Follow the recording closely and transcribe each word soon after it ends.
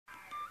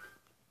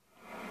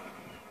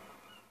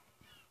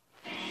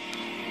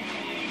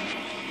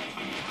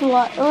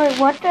What? Wait,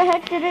 what the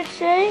heck did it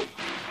say?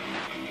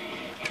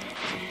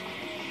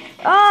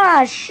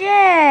 Ah,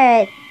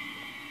 shit!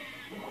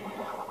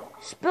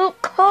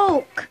 Spilled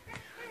Coke.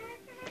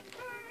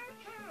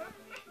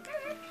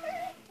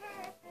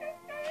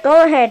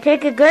 Go ahead,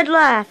 take a good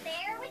laugh. There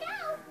we go.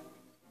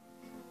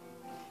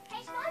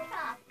 Hey,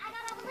 SpongeBob, I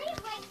gotta leave.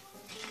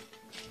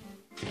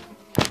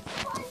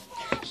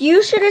 SpongeBob,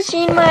 You should have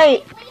seen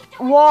my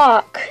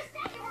walk. you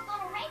said you were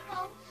gonna rake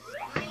them.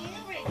 I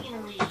am raking a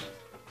leaf.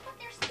 But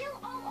they're still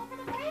all over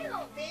the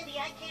ground. Sandy,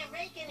 I can't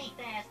rake any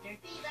faster.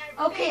 These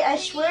are Okay, I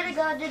swear to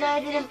God that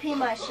I didn't pee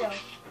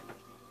myself.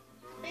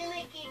 Then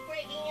they keep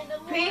breaking into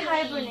more leaves.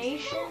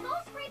 Pre-hibernation? Well,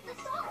 go scrape the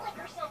salt lick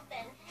or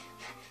something.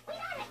 We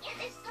gotta get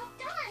this stuff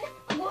done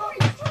before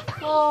it's too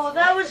late. Oh,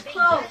 that was Big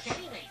close. rush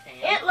anyway,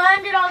 Sandy. It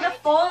landed on the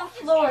foam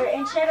floor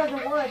instead of the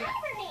wood.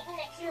 Hibernating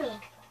next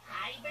week.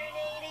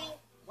 Hibernating?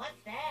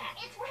 What's that?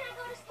 It's when I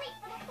go to sleep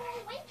for the full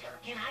winter.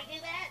 Can I do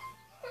that?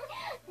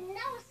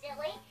 No,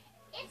 silly.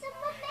 It's a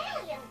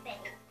mammalian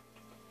thing.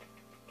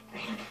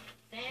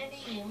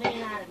 Sandy, you may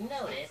not have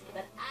noticed,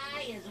 but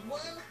I is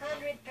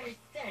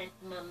 100%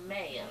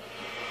 mammal.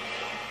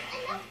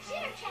 Enough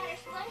chitter chatter,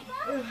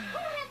 SpongeBob. We don't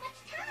have much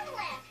time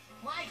left.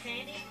 Why,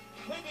 Sandy?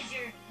 When does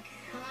your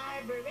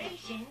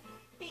carburation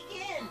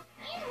begin?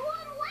 In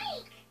 1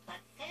 week.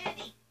 But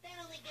Sandy, that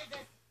only gives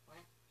us 1,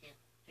 2,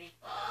 3,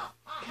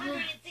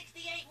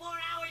 168 more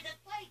hours of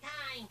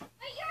playtime.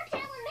 But you're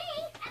telling me,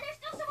 and there's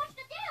still so much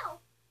to do.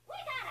 We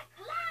gotta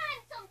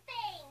climb some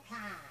things.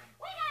 Climb,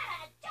 We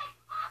gotta jump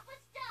off of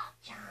stuff.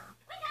 jump,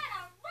 We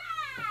gotta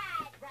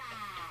ride. I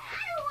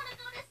ride. don't want to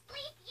go to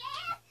sleep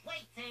yet.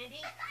 Wait,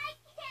 Sandy. I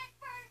can't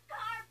burn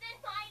carbs in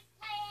my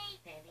sleep.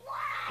 Sandy.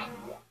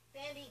 What?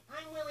 Sandy,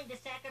 I'm willing to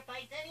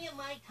sacrifice any of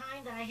my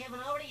time that I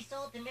haven't already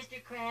sold to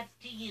Mr. Krabs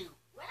to you.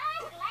 Well,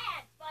 I'm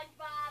glad,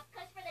 SpongeBob,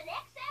 because for the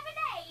next 7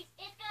 days,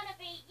 it's gonna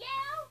be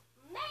you,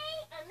 me,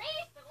 and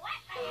these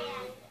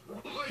sweatbands.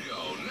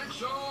 Lego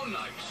Nexo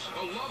Nights.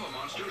 The lava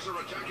monsters are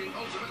attacking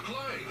Ultimate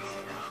Clay.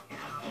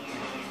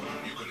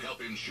 You can help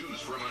him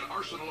choose from an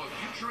arsenal of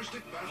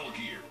futuristic battle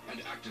gear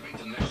and activate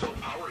the Nexo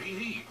power he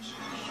needs.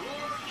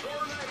 Sword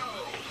Tornado!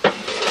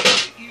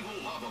 Evil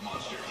lava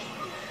monster.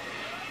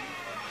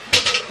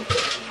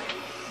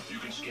 You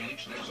can scan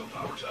each Nexo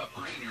power to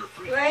upgrade in your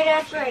free... Right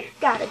after I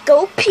gotta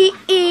go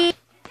pee.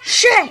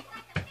 Shit!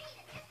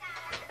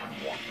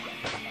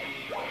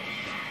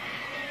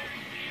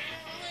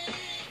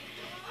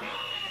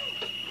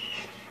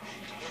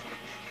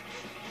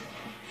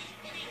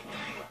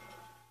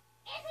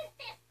 Isn't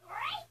this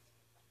great?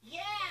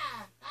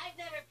 Yeah, I've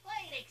never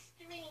played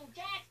Extreme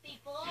Jacks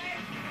before.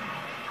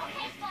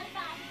 Okay,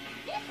 SpongeBob,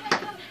 this one's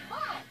gonna be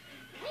fun.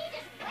 We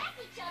just whack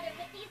each other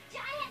with these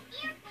giant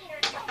ear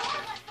cleaners till one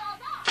of us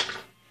falls off.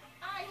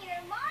 On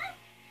your mark,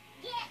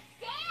 get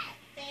set,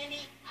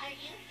 Sandy, are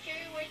you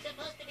sure we're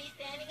supposed to be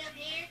standing up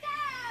here? go!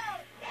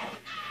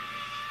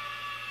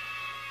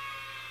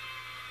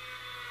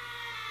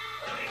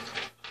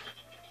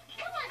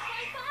 Come on,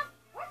 SpongeBob,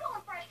 we're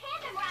going for a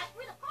tandem ride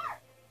through the park.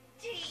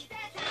 Gee,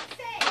 that sounds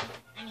safe.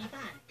 I mean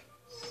fun.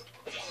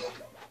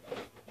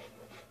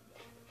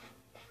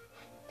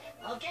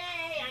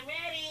 Okay, I'm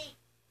ready.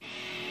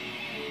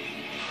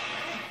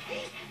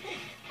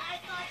 I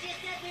thought you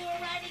said we were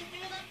riding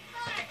through the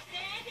park,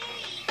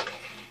 Sandy.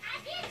 I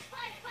did,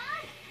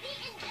 SpongeBob, the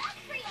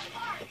industrial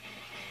park.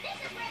 This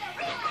is where the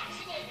real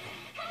action is.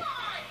 Come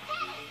on,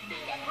 hey,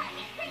 this might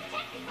be pretty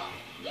technical.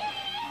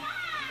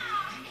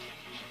 Yeehaw!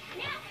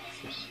 Now for the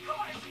speed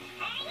course.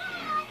 Hang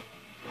on.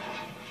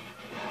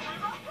 I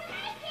hope we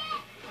make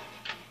it.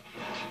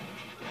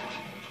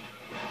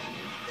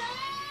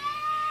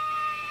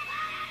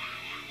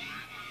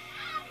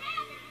 I'm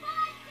having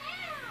fun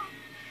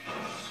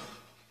too.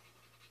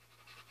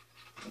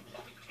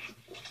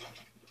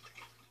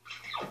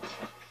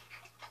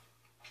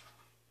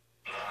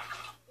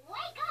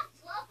 Wake up,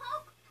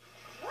 Slowpoke.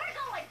 We're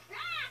going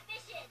fly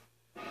fishing.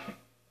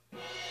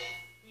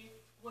 This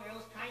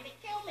squirrel's trying to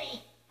kill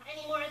me.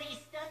 Any more of these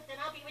stunts and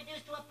I'll be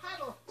reduced to a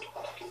puddle.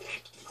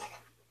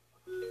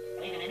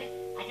 Wait a minute.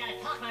 I gotta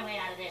talk my way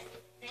out of this.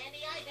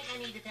 Sandy, I think I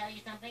need to tell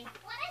you something.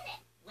 What is it?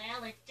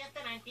 Well, it's just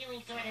that I'm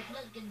feeling sort of...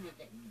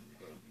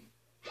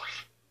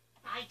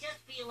 I just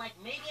feel like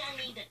maybe I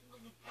need to...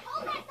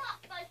 Hold that thought,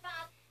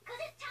 SpongeBob.